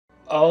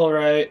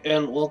Alright,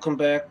 and welcome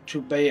back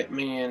to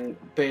Batman,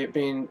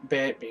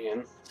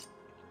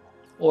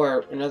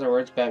 or in other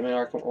words, Batman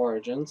Arkham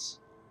Origins.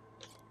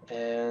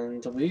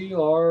 And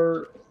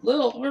we're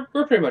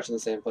pretty much in the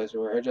same place we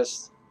were. It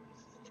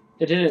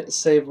didn't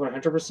save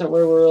 100%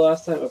 where we were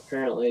last time.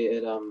 Apparently,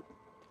 it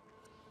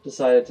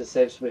decided to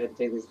save, so we had to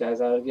take these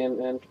guys out again,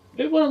 and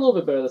it went a little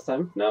bit better this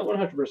time. Not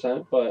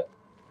 100%, but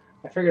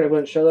I figured I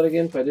wouldn't show that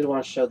again, but I did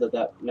want to show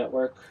that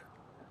network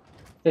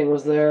thing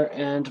was there,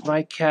 and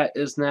my cat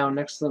is now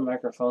next to the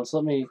microphone, so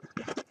let me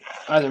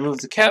either move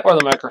the cat or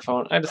the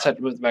microphone. I decided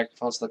to move the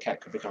microphone so the cat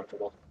could be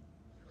comfortable.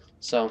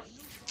 So,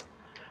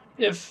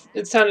 if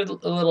it sounded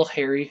a little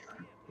hairy,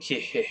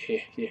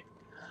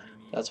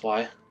 that's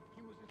why.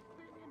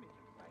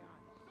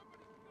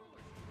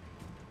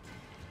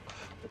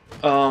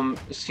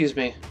 Excuse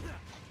me.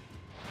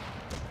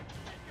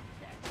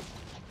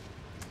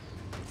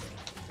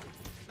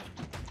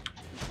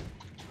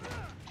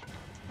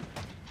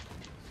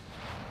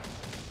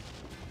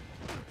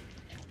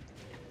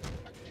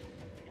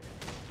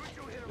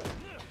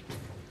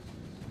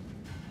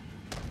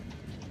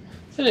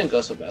 It didn't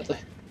go so badly.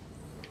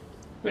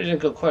 It didn't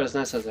go quite as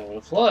nice as I would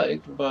have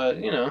liked,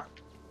 but, you know,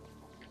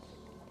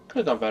 could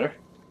have gone better.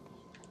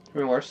 I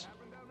mean, worse.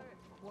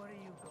 Oh,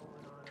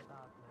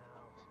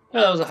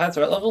 that was a high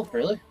threat level?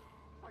 Really?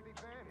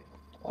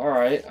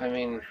 Alright, I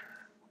mean,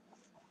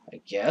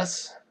 I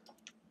guess.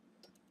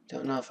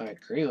 Don't know if I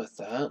agree with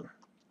that.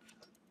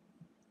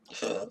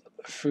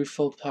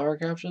 Fruitful power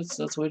captures?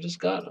 That's what we just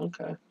got?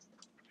 Okay.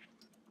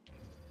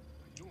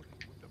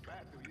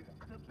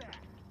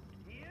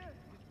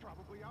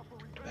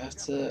 I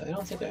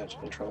don't think I have to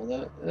control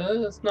that.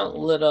 It's not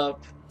lit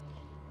up,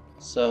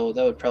 so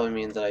that would probably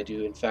mean that I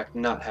do, in fact,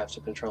 not have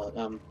to control it.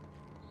 I'm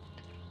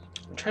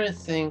trying to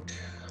think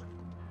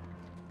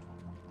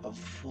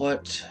of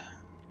what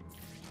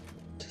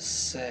to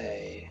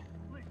say,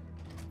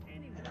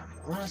 and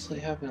I'm honestly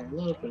having a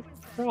little bit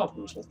of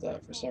problems with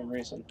that for some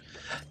reason.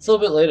 It's a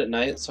little bit late at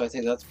night, so I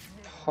think that's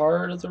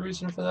part of the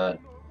reason for that.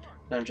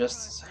 And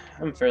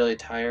I'm fairly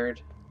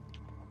tired.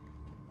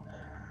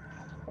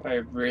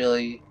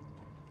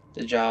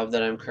 The job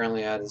that I'm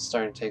currently at is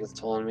starting to take its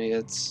toll on me.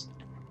 It's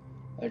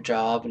a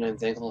job, and I'm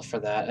thankful for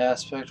that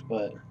aspect,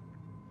 but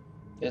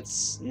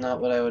it's not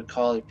what I would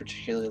call a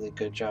particularly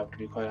good job, to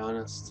be quite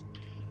honest.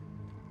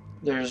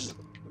 There's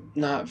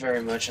not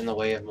very much in the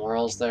way of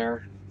morals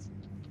there.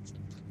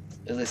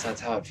 At least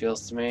that's how it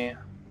feels to me.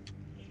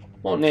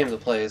 Won't name the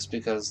place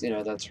because, you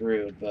know, that's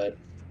rude, but...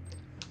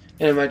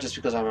 And it might just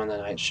because I'm on the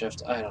night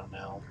shift. I don't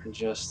know. I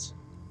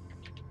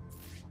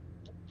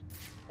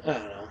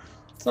don't know.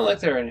 It's not like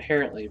they're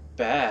inherently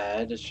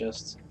bad, it's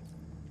just...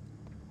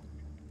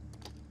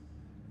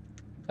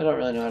 I don't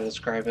really know how to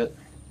describe it.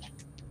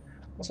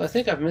 Also, I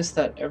think I've missed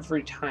that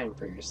every time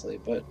previously,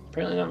 but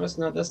apparently not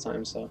missing that this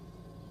time, so...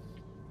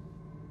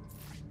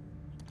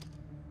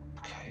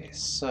 Okay,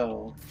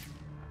 so...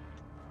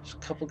 There's a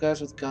couple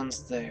guys with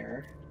guns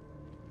there.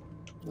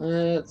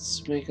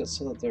 Let's make it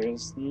so that there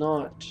is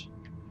not...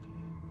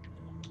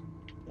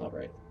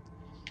 Alright.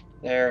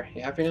 There.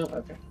 You happy now?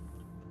 Okay.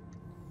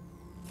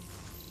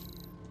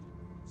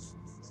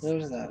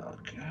 There's that.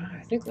 Okay,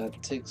 I think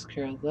that takes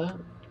care of that.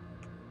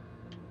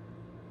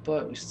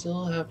 But we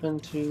still happen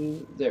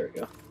to... There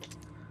we go.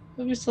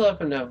 But we still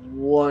happen to have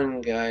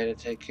one guy to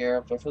take care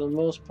of, but for the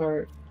most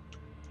part,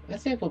 I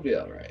think we'll be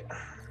alright.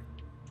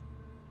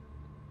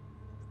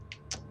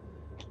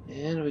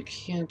 And we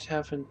can't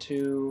happen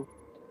to...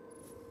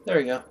 There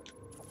we go.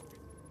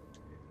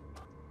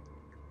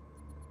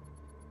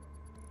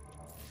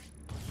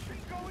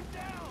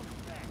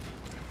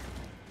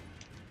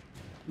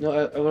 No,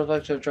 I would have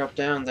liked to have dropped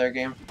down there,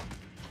 game.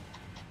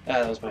 Ah,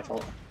 that was my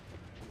fault.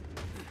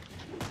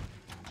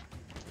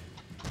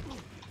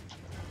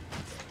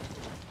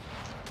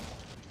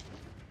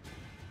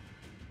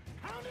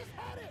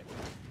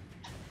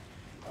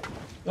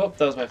 Oh,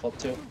 that was my fault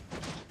too.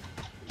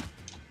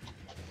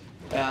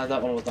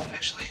 That one was not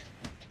actually.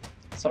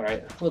 It's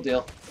alright, we'll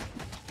deal.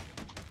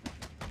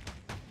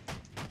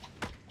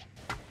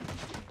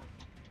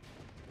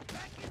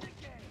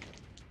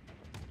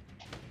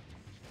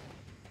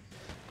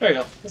 There we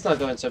go. It's not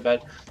going so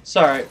bad.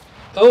 Sorry.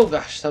 Oh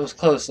gosh, that was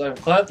close. I'm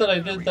glad that I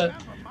did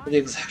that at the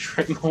exact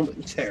right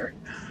moment there.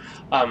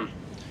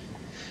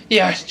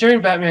 Yeah,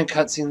 during Batman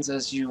cutscenes,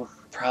 as you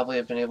probably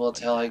have been able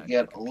to tell, I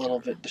get a little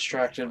bit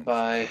distracted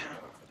by,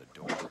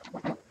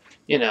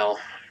 you know,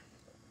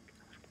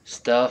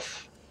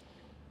 stuff.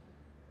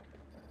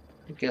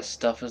 I guess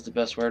stuff is the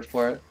best word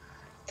for it.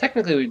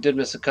 Technically, we did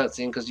miss a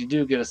cutscene, because you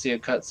do get to see a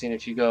cutscene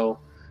if you go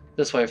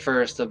this way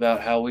first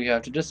about how we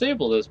have to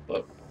disable this,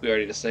 but we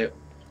already disabled.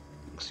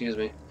 Excuse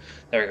me.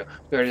 There we go.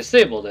 We already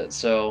disabled it,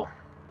 so,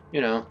 you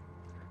know,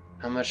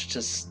 not much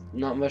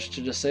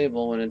to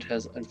disable when it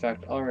has, in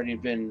fact, already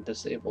been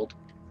disabled.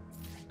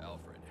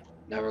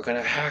 Now we're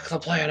gonna hack the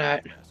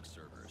planet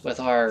with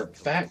our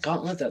Bat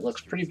Gauntlet that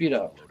looks pretty beat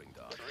up.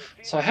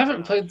 So I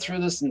haven't played through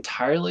this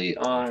entirely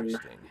on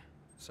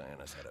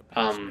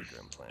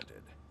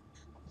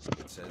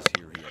It says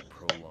here he had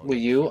prolonged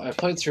Wii U. I acute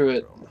played TV through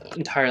it syndrome.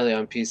 entirely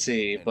on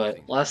PC, but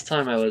Anything last that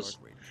time I raises his was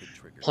heart rate could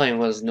trigger playing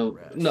was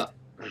cardiac no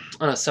arrest.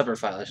 on a separate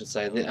file, I should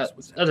say. None of The this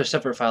was other happening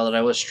separate during file that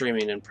I was peacetime.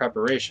 streaming in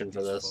preparation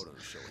for These this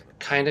photos show him at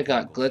kind peak of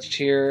got levels of glitched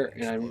here,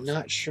 dopamine and I'm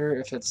not explosive. sure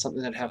if it's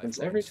something that If I happens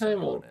find every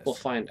time. We'll Sionis,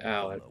 find he'll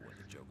out. know what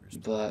the Joker's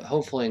But doing.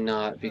 hopefully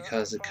not,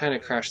 because it kind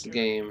of crashed the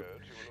game.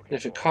 And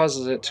if it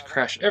causes it to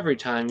crash every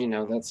time, you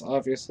know, that's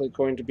obviously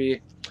going to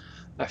be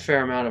a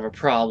fair amount of a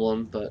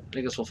problem, but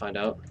I guess we'll find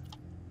out.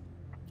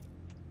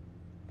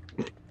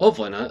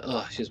 Hopefully not.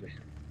 Oh, excuse me.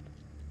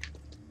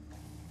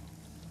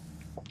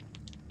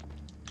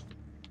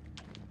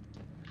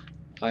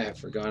 I have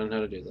forgotten how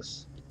to do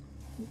this.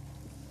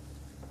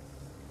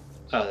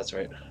 Oh, that's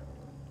right.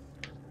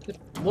 Did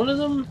one of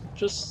them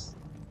just...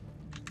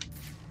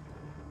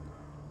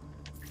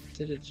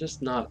 Did it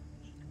just not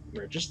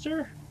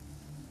register?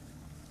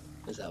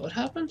 Is that what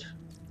happened?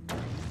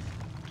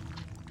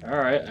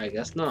 Alright, I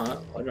guess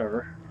not.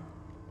 Whatever.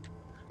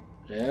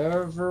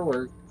 Whatever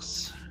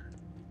works.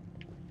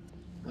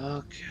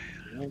 Okay,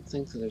 I don't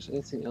think that there's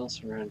anything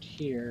else around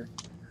here.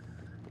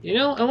 You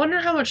know, I wonder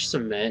how much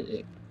cement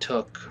it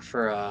took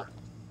for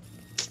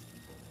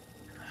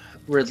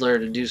Riddler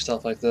to do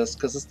stuff like this,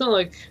 because it's not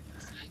like...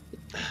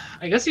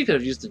 I guess he could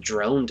have used a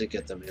drone to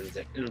get them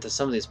into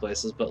some of these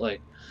places, but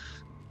like,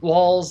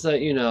 walls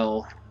that, you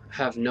know,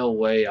 have no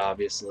way,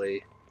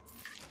 obviously,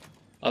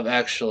 of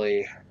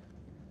actually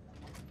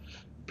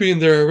being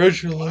there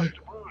originally.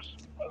 Bruce,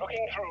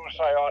 looking through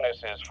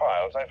Sionis'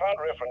 files, I found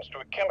reference to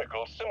a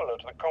chemical similar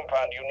to the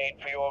compound you need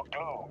for your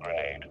glue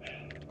grenade.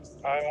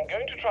 I'm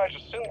going to try to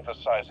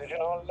synthesize it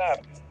in our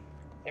lab.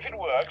 If it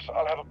works,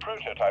 I'll have a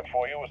prototype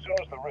for you as soon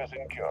as the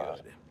resin cures.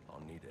 Good.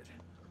 I'll need it.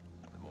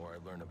 The more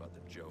I learn about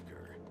the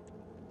Joker,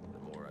 the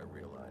more I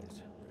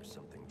realize there's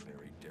something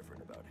very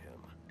different about him.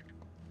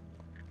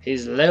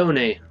 He's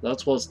loony.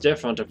 That's what's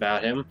different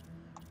about him.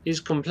 He's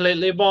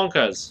completely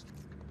bonkers.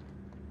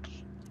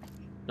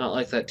 Not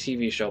like that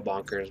TV show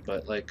Bonkers,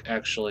 but like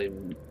actually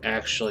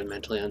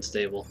mentally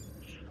unstable.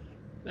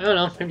 I don't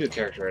know, maybe the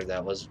character of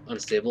that was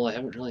unstable. I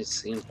haven't really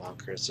seen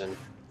Bonkers in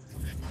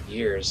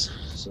years,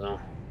 so...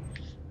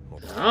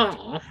 I don't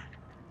know.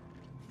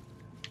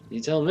 You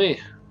tell me,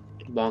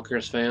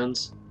 Bonkers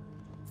fans.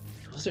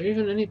 Was there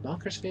even any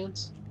Bonkers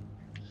fans?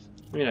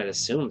 I mean, I'd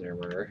assume there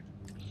were.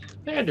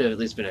 There had to have at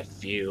least been a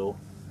few.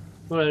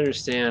 From what I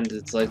understand,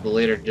 it's like the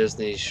later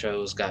Disney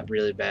shows got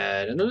really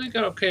bad, and then they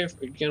got okay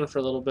again for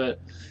a little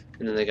bit,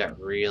 and then they got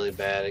really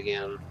bad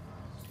again.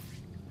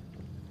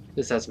 At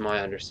least that's my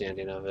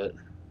understanding of it.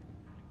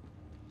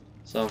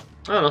 So,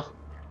 I don't know.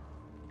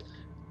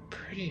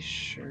 Pretty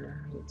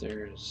sure that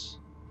there's...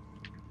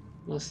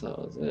 Unless that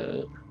was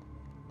it.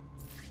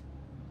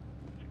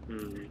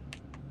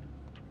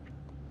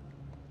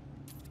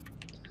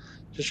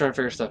 Just trying to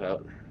figure stuff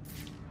out.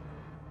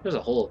 There's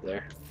a hole up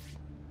there.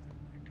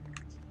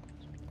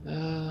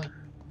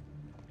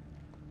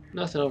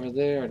 Nothing over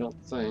there, I don't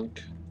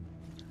think.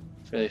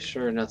 Fairly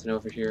sure nothing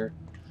over here.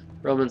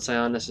 Roman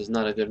Sionis is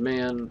not a good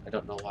man. I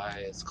don't know why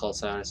it's called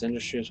Sionis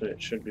Industries, but it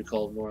should be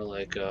called more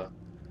like,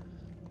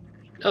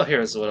 Oh,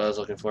 here's what I was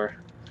looking for.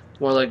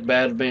 More like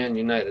Bad Man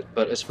United.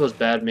 But I suppose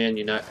Bad Man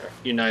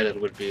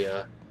United would be,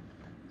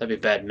 that'd be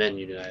Bad Men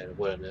United,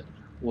 wouldn't it?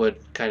 Would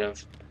kind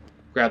of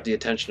grab the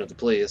attention of the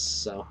police,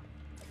 so...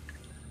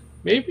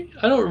 Maybe?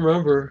 I don't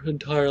remember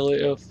entirely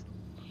if...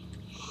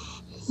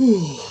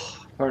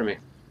 Pardon me.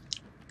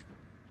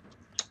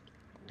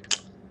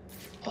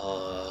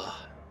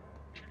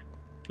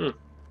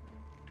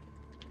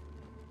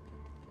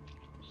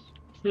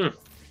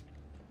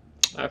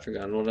 I've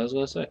forgotten what I was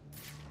going to say.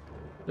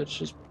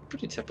 Which is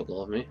pretty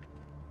typical of me.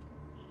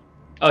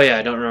 Oh yeah,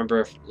 I don't remember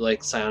if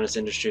like Sionis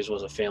Industries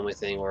was a family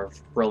thing or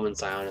if Roman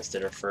Sionis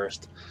did it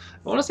first.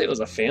 I want to say it was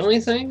a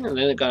family thing, and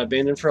then it got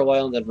abandoned for a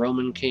while, and then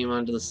Roman came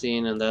onto the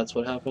scene, and that's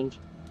what happened.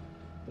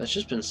 That's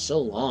just been so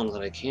long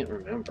that I can't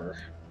remember.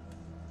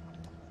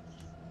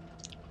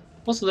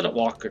 Also, that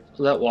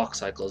walk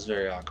cycle is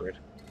very awkward.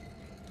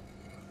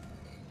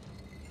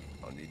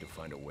 I'll need to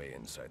find a way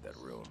inside that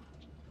room.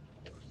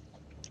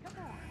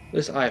 At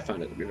least I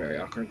found it to be very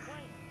awkward.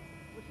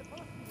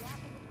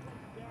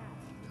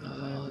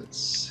 Let's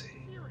see.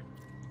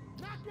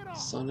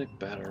 Sonic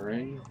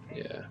Batarang?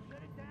 Yeah.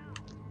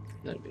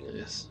 That'd be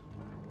nice.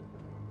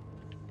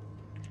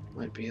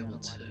 Might be able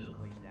to.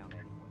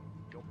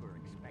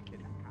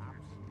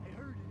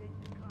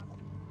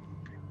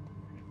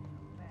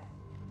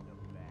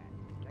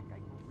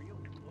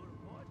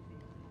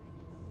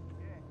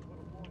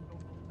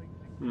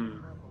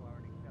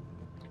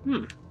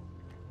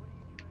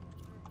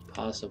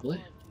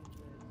 Possibly.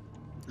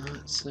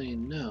 Not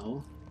saying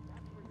no.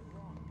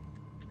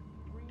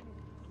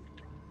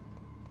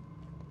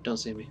 Don't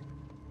see me.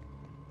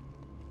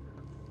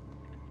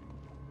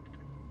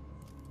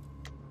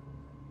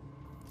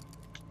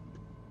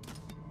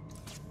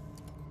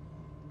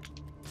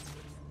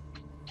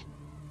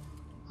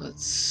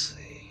 Let's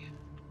see.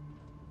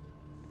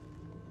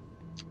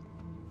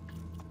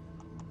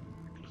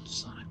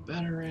 Sonic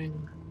Batarang.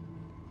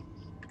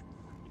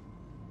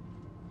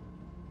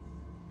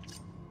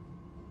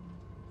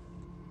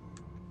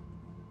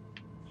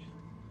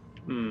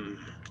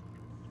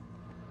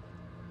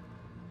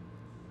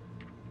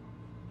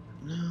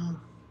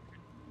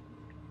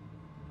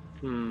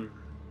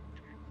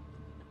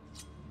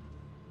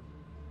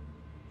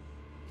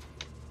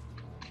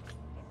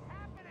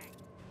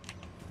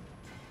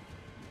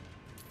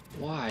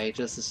 Why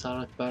does the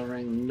Sonic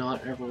Batarang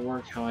not ever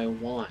work how I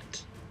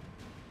want?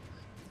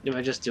 Am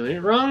I just doing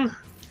it wrong?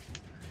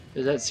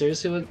 Is that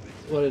seriously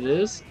what it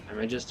is? Am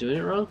I just doing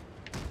it wrong?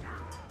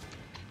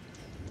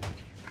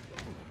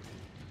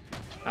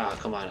 Ah,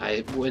 come on.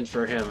 I went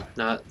for him,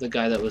 not the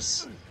guy that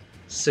was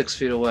 6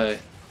 feet away.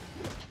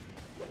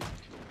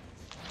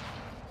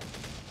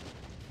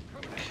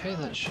 Okay,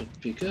 that should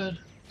be good.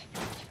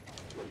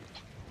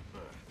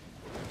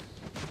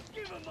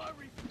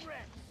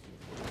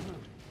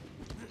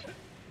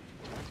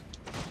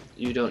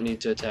 You don't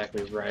need to attack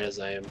me right as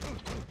I am.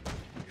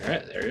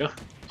 Alright, there you go.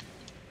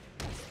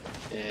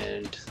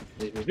 And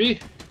leave me be.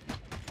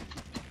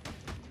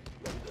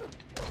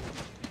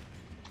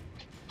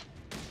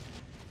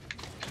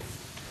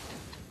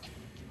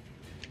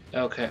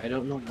 Okay, I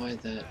don't know why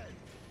that...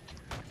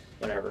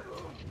 Whatever.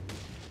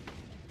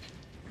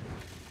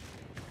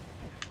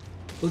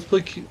 Let's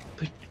play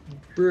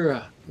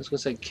bruh. I was gonna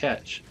say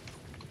catch.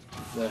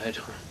 But I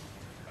don't...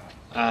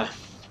 I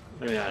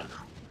mean, I don't know.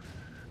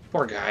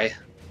 Poor guy.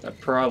 That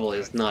probably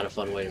is not a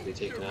fun way to be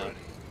taken out.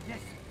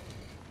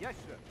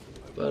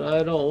 But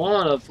I don't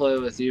want to play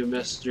with you,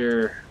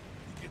 Mr.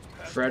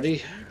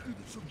 Freddy.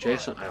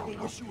 Jason, I don't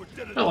know.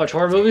 I don't watch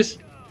horror movies.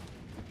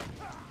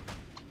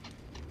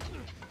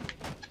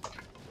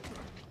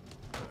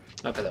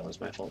 Okay, that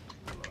was my fault.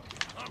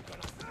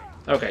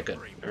 Okay, good.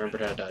 I remembered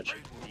how to dodge.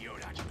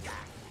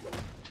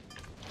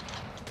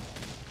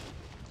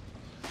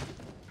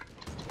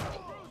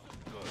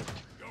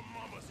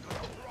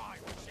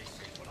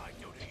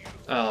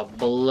 Oh,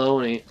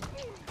 baloney.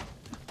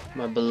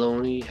 My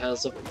baloney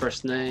has a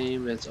first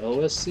name. It's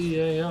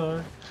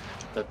OSCAR.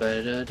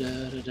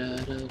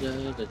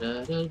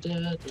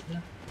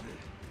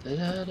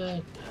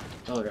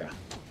 Oh, yeah.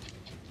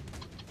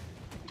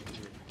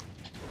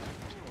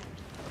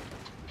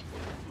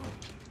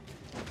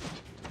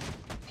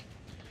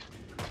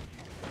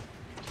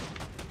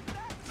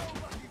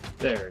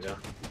 There we go.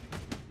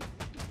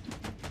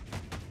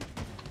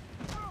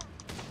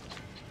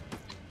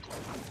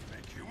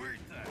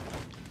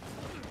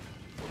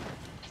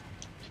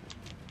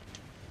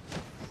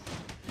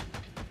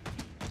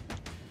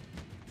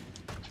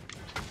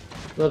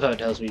 Love how it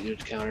tells me to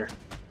counter.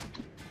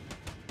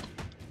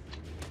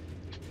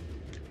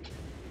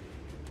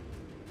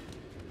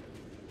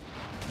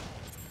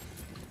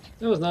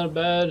 That was not a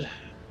bad...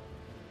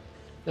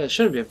 That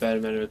shouldn't be a bad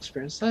amount of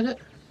experience, is that it?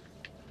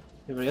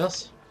 Anybody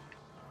else?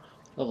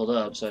 Leveled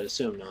up, so I'd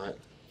assume not.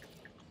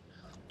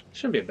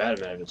 Shouldn't be a bad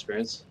amount of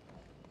experience.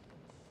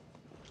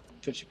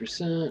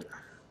 50%.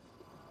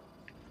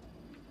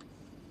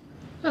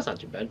 That's not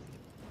too bad.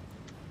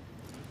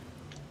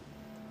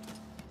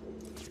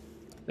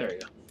 There we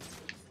go.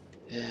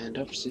 And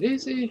upsy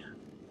daisy.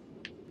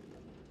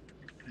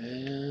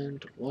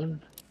 And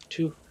 1,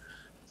 2,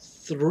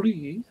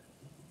 3.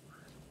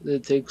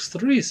 It takes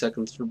 3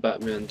 seconds for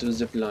Batman to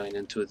zip line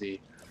into the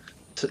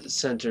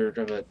center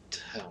of a...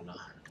 I don't know.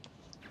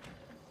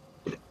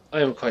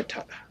 I am quite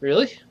tired.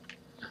 Really?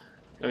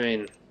 I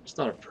mean, it's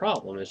not a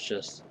problem, it's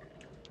just...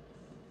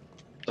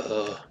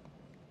 Good.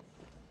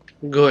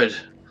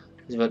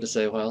 I was about to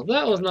say, well,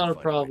 that was not a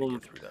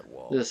problem.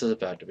 This is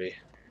about to be.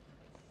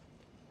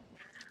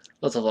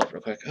 Let's level up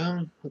real quick.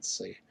 Let's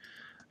see.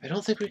 I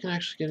don't think we can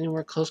actually get any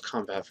more close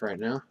combat for right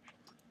now.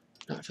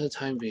 Not for the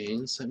time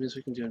being, so that means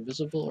we can do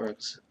invisible or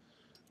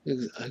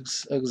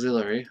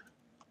auxiliary.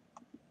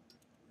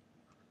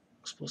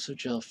 Explosive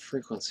gel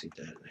frequency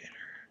detonator.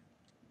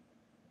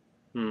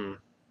 May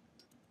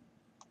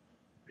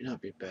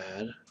not be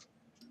bad.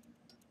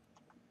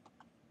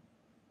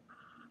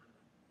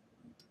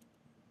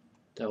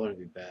 That wouldn't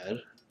be bad.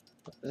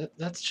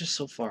 That's just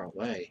so far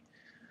away.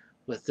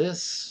 With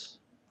this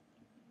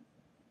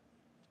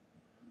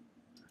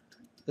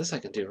I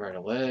can do right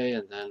away,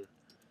 and then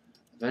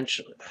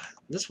eventually,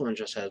 this one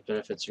just has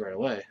benefits right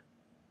away.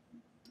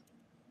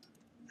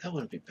 That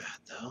wouldn't be bad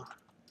though.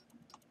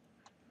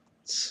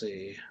 Let's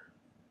see.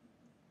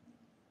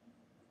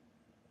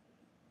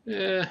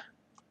 Yeah,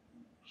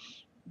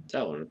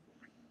 that one.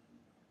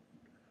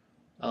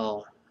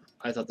 Oh,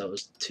 I thought that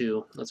was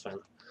 2. That's fine.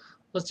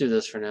 Let's do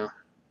this for now.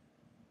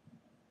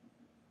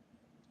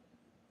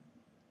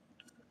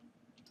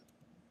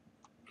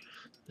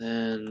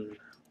 Then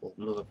we'll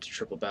move up to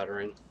triple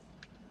battering. I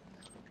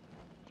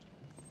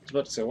was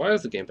about to say, why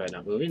is the gamepad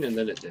not moving? And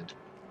then it did.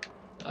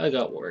 I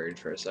got worried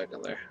for a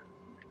second there.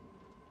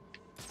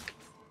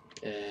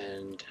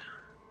 And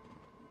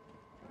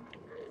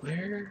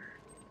where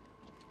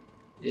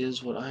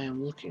is what I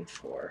am looking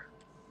for?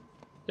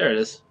 There it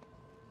is.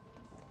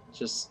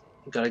 Just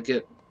gotta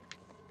get...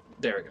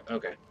 There we go.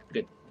 Okay,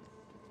 good.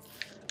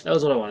 That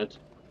was what I wanted.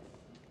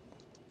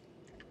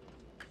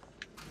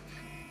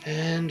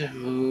 And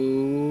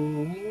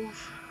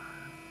move.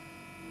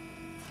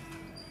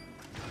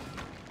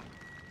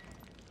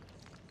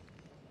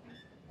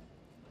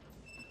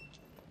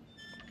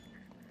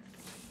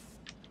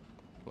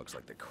 Looks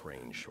like the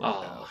crane shorted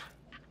out.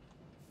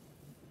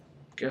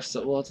 Guess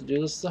that we'll have to do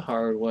this the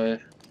hard way.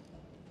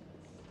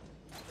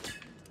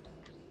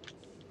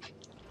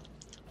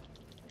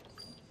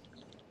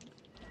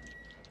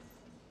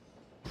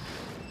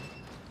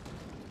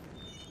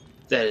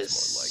 That That's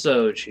is more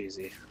like so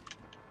cheesy.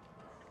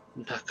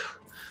 Not,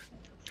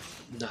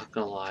 not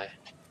gonna lie.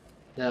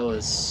 That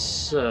was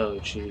so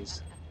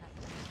cheese.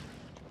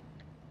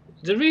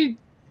 Did we?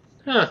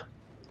 Huh.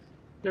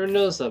 Never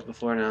noticed that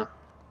before now.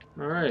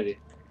 Alrighty.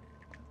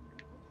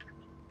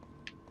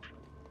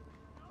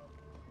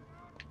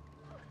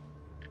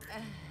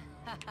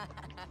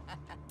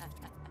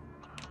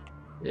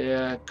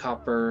 Yeah,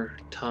 Copper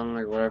Tongue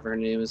or whatever her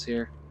name is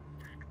here.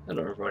 I don't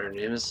remember what her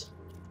name is.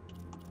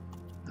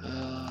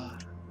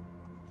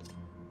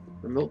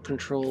 Remote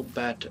control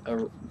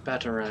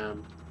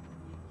Bataram.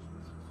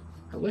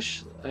 I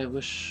wish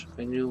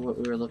I knew what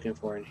we were looking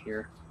for in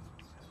here.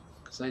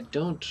 Because I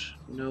don't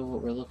know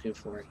what we're looking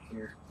for in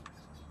here.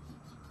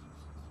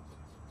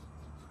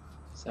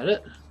 Is that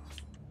it?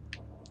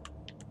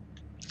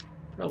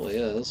 Probably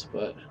is,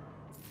 but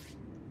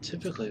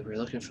typically we're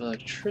looking for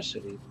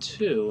electricity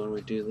too when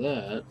we do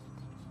that.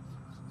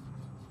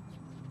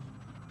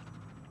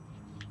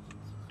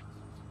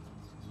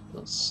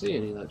 Don't see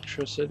any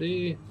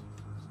electricity.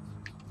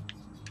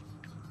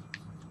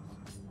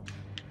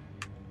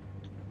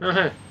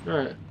 Okay,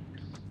 alright.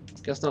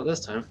 Guess not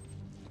this time.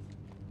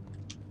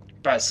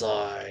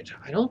 Backslide.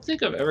 I don't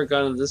think I've ever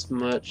gotten this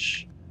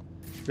many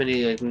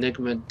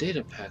Enigma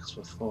data packs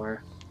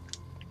before.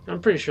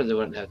 I'm pretty sure they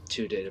wouldn't have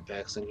 2 data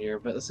packs in here,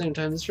 but at the same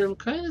time, this room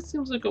kind of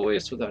seems like a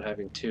waste without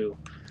having 2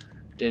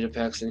 data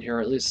packs in here,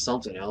 or at least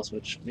something else,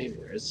 which maybe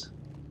there is.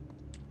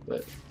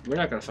 But we're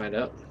not going to find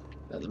out,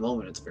 at the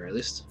moment at the very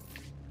least.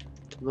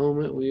 At the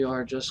moment, we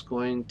are just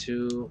going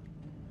to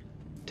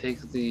take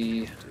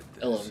the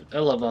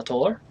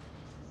elevator,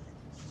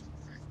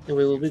 and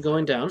we will be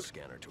going down.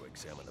 Scanner to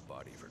examine the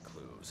body for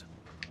clues.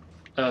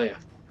 Oh yeah.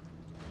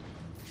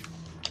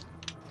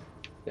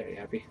 Very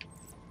happy.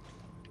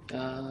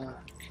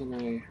 Can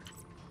I...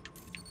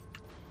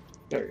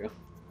 There we go.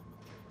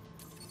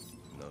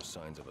 No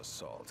signs of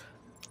assault.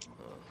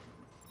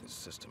 His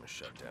system is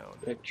shut down.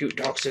 Acute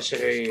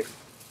toxicity.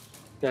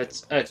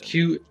 That's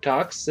acute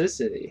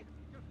toxicity.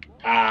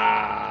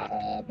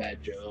 Ah,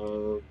 bad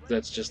joke.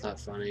 That's just not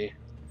funny.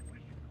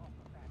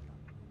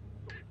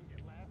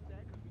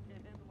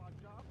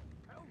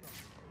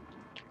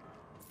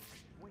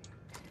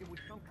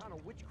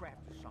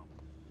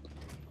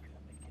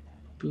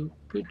 Boop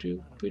ba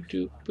doo ba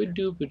doo ba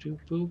doo ba doo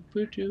boop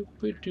ba doo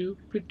ba doo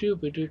ba doo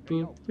ba doo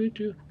boop ba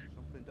doo.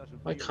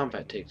 Why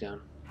combat takedown?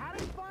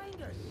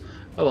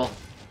 Oh well.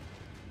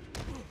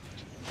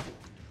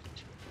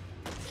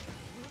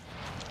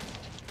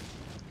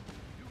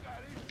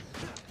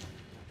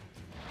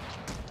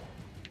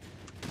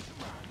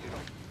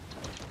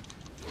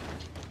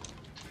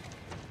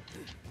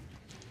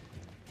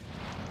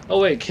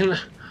 Oh wait,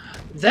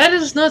 that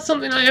is not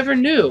something I ever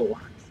knew.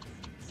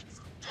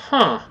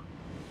 Huh.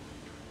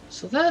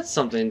 So that's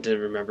something to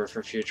remember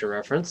for future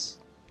reference.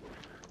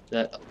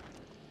 That...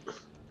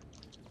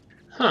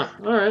 Huh,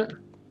 alright.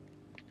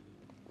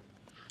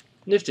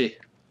 Nifty.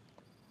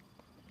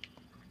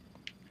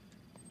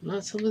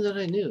 Not something that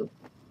I knew.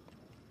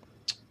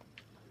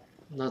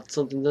 Not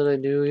something that I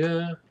knew,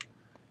 yeah.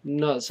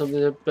 Not something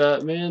that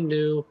Batman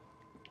knew.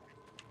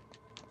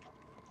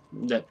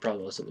 That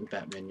probably was something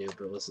Batman knew,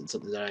 but it wasn't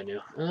something that I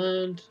knew.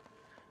 And...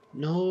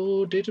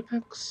 no data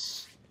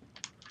packs?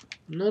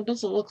 No, it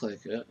doesn't look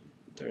like it.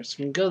 There's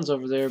some guns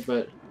over there,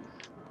 but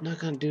I'm not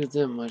gonna do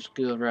them much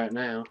good right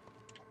now.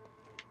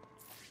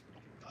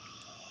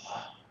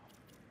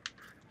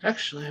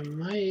 Actually, I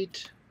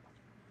might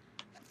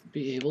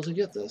be able to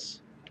get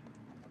this.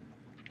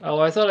 Oh,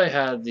 I thought I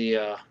had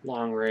the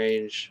long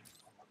range.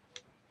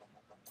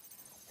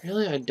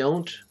 Really, I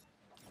don't?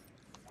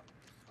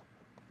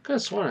 Could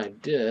have sworn I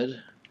did.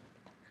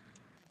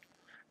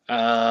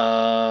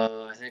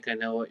 I think I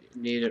know what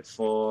you need it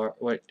for.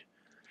 What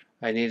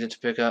I needed to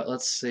pick up.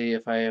 Let's see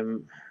if I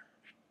am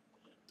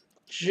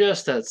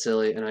just that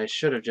silly, and I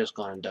should have just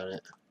gone and done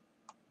it.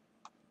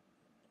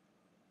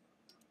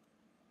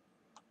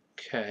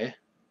 Okay.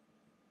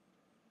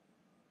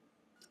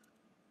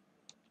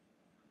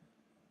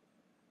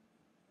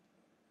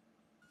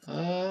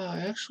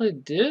 I actually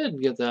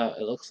did get that,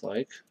 it looks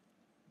like.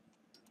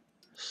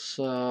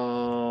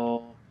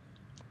 So...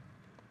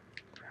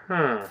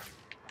 Huh.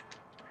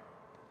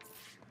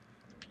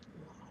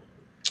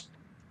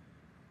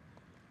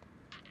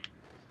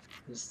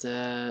 Is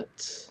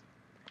that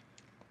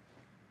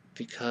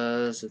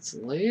because it's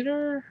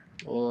later?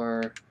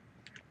 Or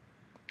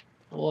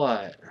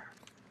what?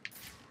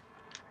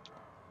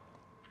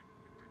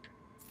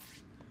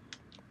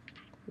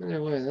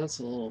 Either way, that's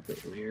a little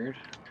bit weird.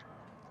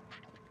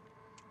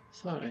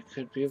 Thought I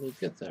could be able to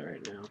get that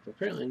right now, but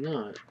apparently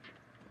not.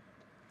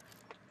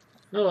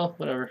 Oh well,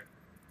 whatever.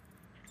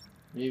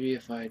 Maybe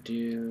if I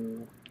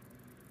do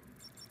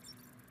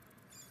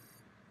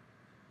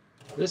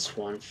this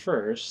one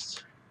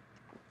first,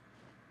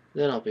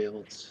 then I'll be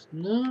able to...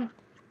 No?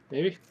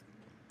 Maybe?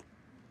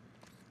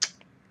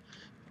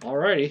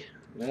 Alrighty.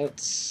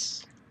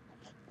 That's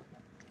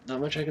not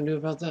much I can do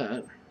about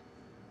that.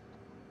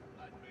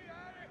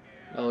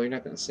 Oh, you're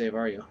not going to save,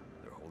 are you?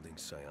 They're holding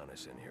think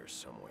Sionis in here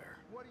somewhere.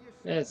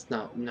 That's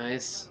not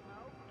nice.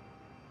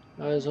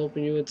 I was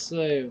hoping you would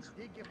save.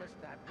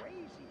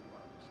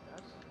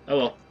 Oh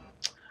well.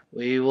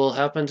 We will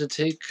happen to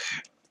take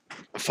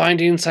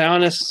finding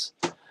Sionis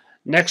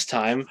next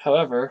time.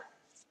 However,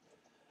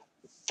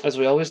 as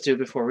we always do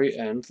before we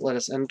end, let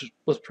us end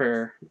with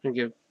prayer and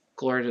give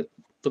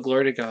the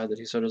glory to God that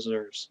He so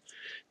deserves.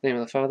 In the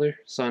name of the Father,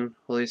 Son,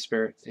 Holy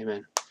Spirit.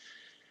 Amen.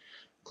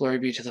 Glory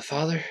be to the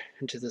Father,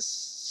 and to the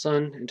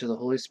Son, and to the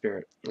Holy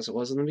Spirit, as it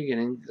was in the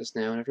beginning, is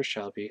now, and ever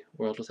shall be,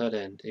 world without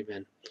end.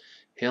 Amen.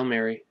 Hail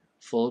Mary,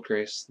 full of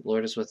grace, the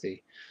Lord is with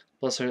thee.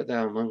 Blessed art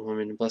thou among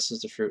women, and blessed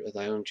is the fruit of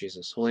thy womb,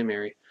 Jesus. Holy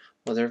Mary,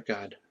 Mother of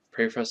God,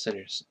 pray for us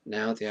sinners,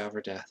 now at the hour of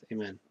our death.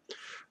 Amen.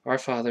 Our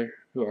Father,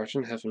 who art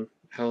in heaven,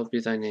 hallowed be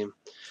thy name.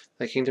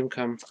 Thy kingdom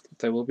come,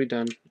 thy will be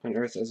done, on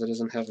earth as it is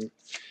in heaven.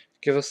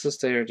 Give us this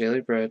day our daily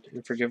bread,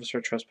 and forgive us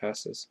our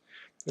trespasses,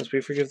 as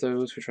we forgive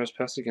those who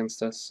trespass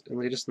against us. And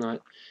lead us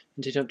not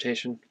into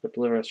temptation, but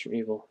deliver us from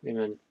evil.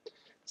 Amen.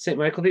 Saint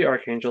Michael the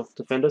Archangel,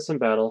 defend us in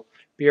battle.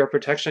 Be our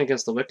protection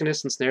against the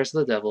wickedness and snares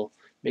of the devil.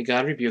 May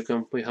God rebuke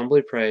him, we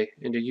humbly pray.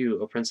 And to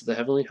you, O Prince of the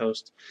heavenly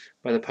host,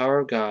 by the power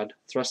of God,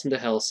 thrust into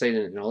hell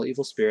Satan and all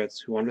evil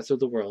spirits who wander through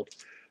the world,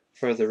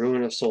 for the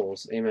ruin of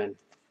souls. Amen.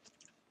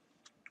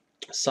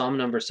 Psalm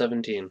number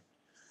 17.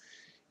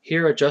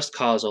 Hear a just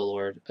cause, O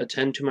Lord.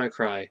 Attend to my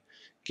cry.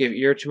 Give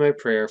ear to my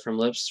prayer from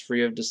lips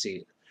free of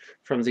deceit.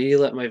 From thee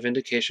let my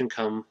vindication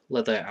come.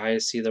 Let thy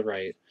eyes see the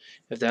right.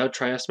 If thou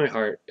triest my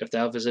heart, if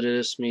thou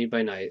visitest me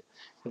by night,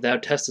 if thou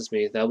testest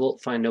me, thou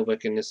wilt find no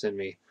wickedness in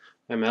me.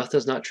 My mouth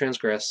does not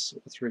transgress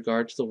with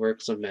regard to the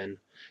works of men.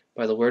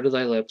 By the word of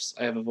thy lips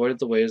I have avoided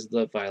the ways of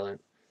the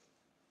violent.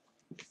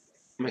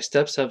 My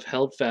steps have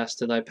held fast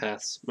to thy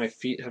paths. My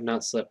feet have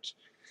not slipped.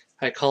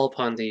 I call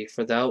upon thee,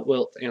 for thou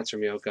wilt answer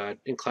me, O God.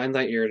 Incline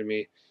thy ear to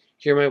me.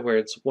 Hear my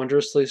words.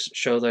 Wondrously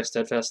show thy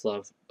steadfast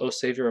love, O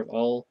Savior of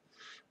all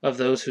of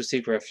those who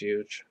seek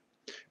refuge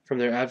from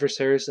their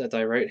adversaries at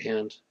thy right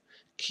hand.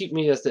 Keep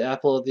me as the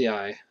apple of the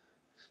eye.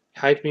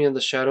 Hide me in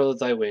the shadow of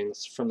thy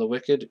wings, from the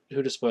wicked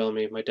who despoil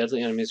me, my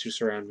deadly enemies who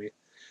surround me.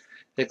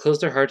 They close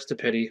their hearts to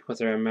pity. With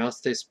their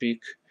mouths they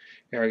speak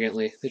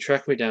arrogantly. They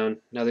track me down.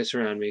 Now they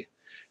surround me.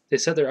 They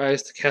set their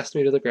eyes to cast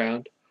me to the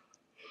ground.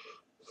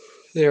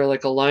 They are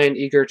like a lion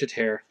eager to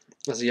tear,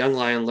 as a young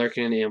lion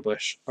lurking in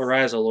ambush.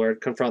 Arise, O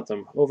Lord, confront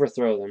them,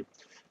 overthrow them.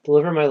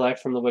 Deliver my life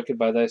from the wicked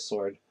by thy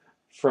sword,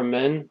 from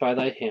men by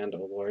thy hand,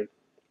 O Lord,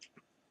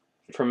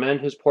 from men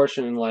whose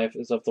portion in life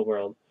is of the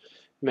world.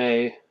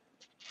 May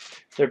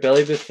their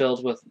belly be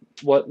filled with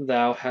what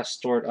thou hast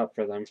stored up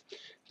for them.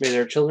 May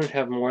their children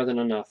have more than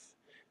enough.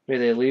 May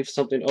they leave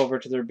something over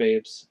to their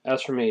babes.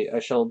 As for me, I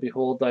shall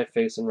behold thy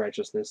face in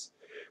righteousness.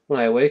 When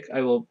I awake,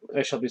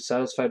 I shall be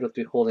satisfied with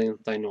beholding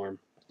thy norm.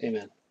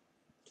 Amen.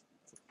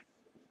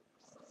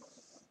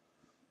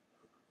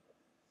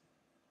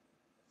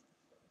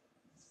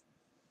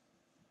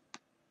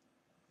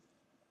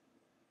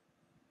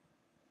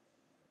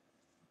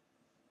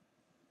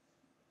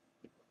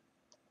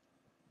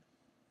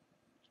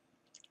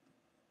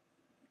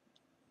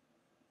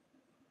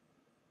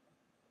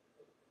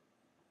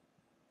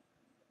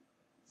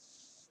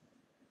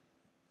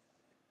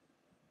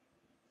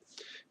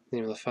 In the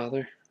name of the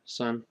Father,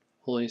 Son,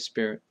 Holy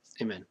Spirit.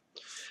 Amen.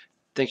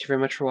 Thank you very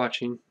much for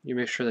watching. You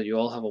make sure that you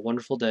all have a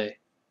wonderful day,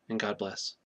 and God bless.